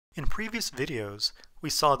In previous videos, we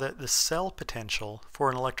saw that the cell potential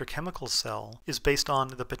for an electrochemical cell is based on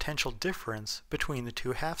the potential difference between the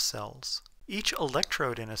two half cells. Each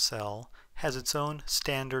electrode in a cell has its own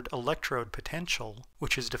standard electrode potential,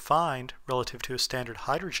 which is defined relative to a standard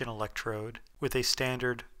hydrogen electrode with a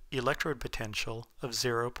standard electrode potential of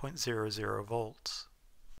 0.00 volts.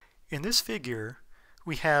 In this figure,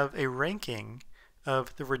 we have a ranking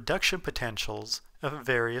of the reduction potentials of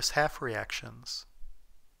various half reactions.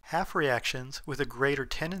 Half reactions with a greater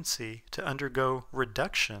tendency to undergo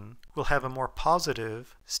reduction will have a more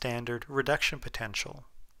positive standard reduction potential,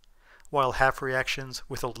 while half reactions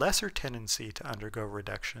with a lesser tendency to undergo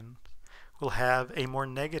reduction will have a more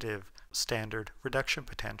negative standard reduction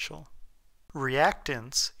potential.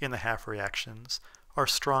 Reactants in the half reactions are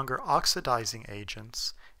stronger oxidizing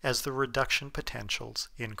agents as the reduction potentials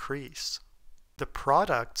increase. The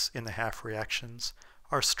products in the half reactions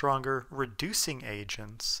are stronger reducing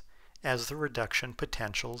agents as the reduction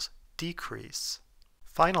potentials decrease.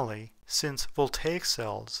 Finally, since voltaic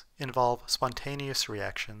cells involve spontaneous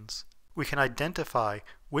reactions, we can identify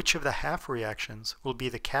which of the half reactions will be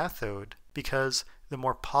the cathode because the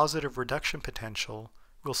more positive reduction potential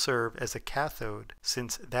will serve as a cathode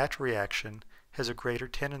since that reaction has a greater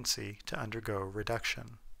tendency to undergo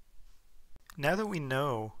reduction. Now that we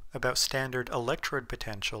know about standard electrode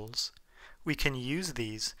potentials, we can use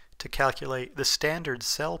these to calculate the standard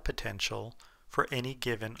cell potential for any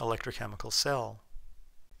given electrochemical cell.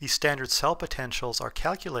 These standard cell potentials are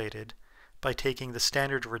calculated by taking the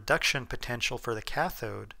standard reduction potential for the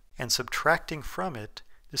cathode and subtracting from it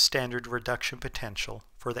the standard reduction potential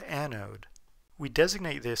for the anode. We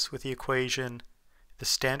designate this with the equation the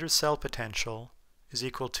standard cell potential is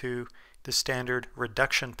equal to the standard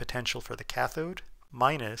reduction potential for the cathode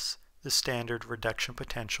minus the standard reduction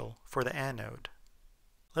potential for the anode.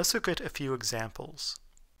 Let's look at a few examples.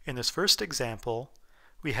 In this first example,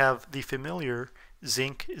 we have the familiar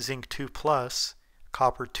zinc 2 plus,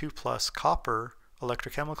 copper 2 plus copper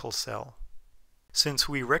electrochemical cell. Since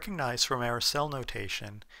we recognize from our cell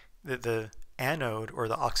notation that the anode or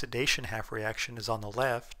the oxidation half reaction is on the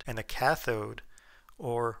left and the cathode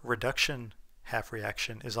or reduction half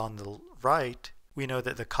reaction is on the right, we know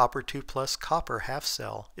that the copper 2 plus copper half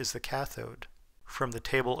cell is the cathode. From the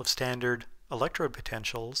table of standard electrode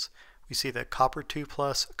potentials, we see that copper 2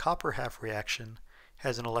 plus copper half reaction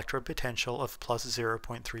has an electrode potential of plus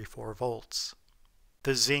 0.34 volts.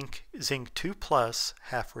 The zinc 2 plus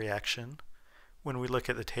half reaction, when we look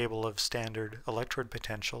at the table of standard electrode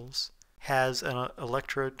potentials, has an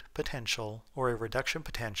electrode potential or a reduction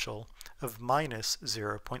potential of minus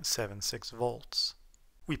 0.76 volts.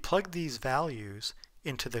 We plug these values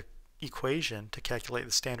into the equation to calculate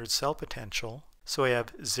the standard cell potential, so we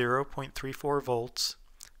have 0.34 volts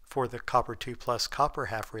for the copper 2 plus copper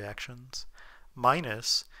half reactions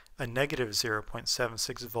minus a negative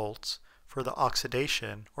 0.76 volts for the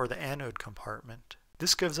oxidation or the anode compartment.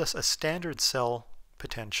 This gives us a standard cell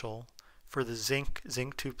potential for the zinc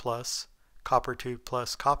 2 plus, copper 2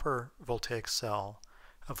 plus copper voltaic cell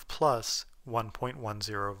of plus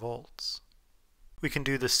 1.10 volts. We can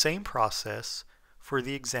do the same process for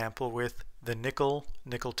the example with the nickel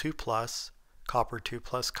 2 plus, copper 2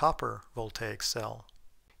 plus copper voltaic cell.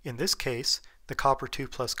 In this case, the copper 2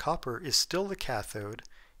 plus copper is still the cathode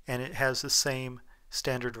and it has the same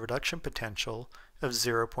standard reduction potential of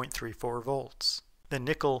 0.34 volts. The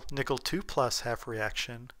nickel 2 plus half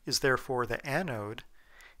reaction is therefore the anode,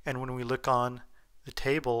 and when we look on the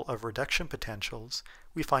table of reduction potentials,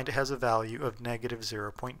 we find it has a value of negative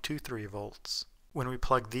 0.23 volts. When we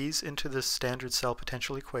plug these into the standard cell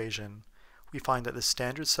potential equation, we find that the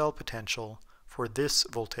standard cell potential for this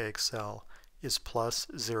voltaic cell is plus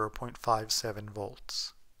 0.57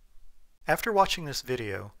 volts. After watching this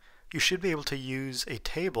video, you should be able to use a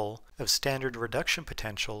table of standard reduction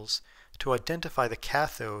potentials to identify the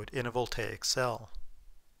cathode in a voltaic cell.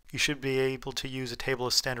 You should be able to use a table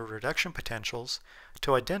of standard reduction potentials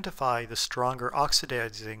to identify the stronger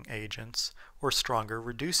oxidizing agents or stronger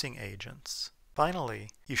reducing agents. Finally,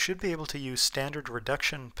 you should be able to use standard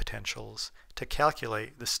reduction potentials to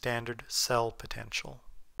calculate the standard cell potential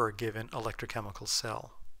for a given electrochemical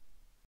cell.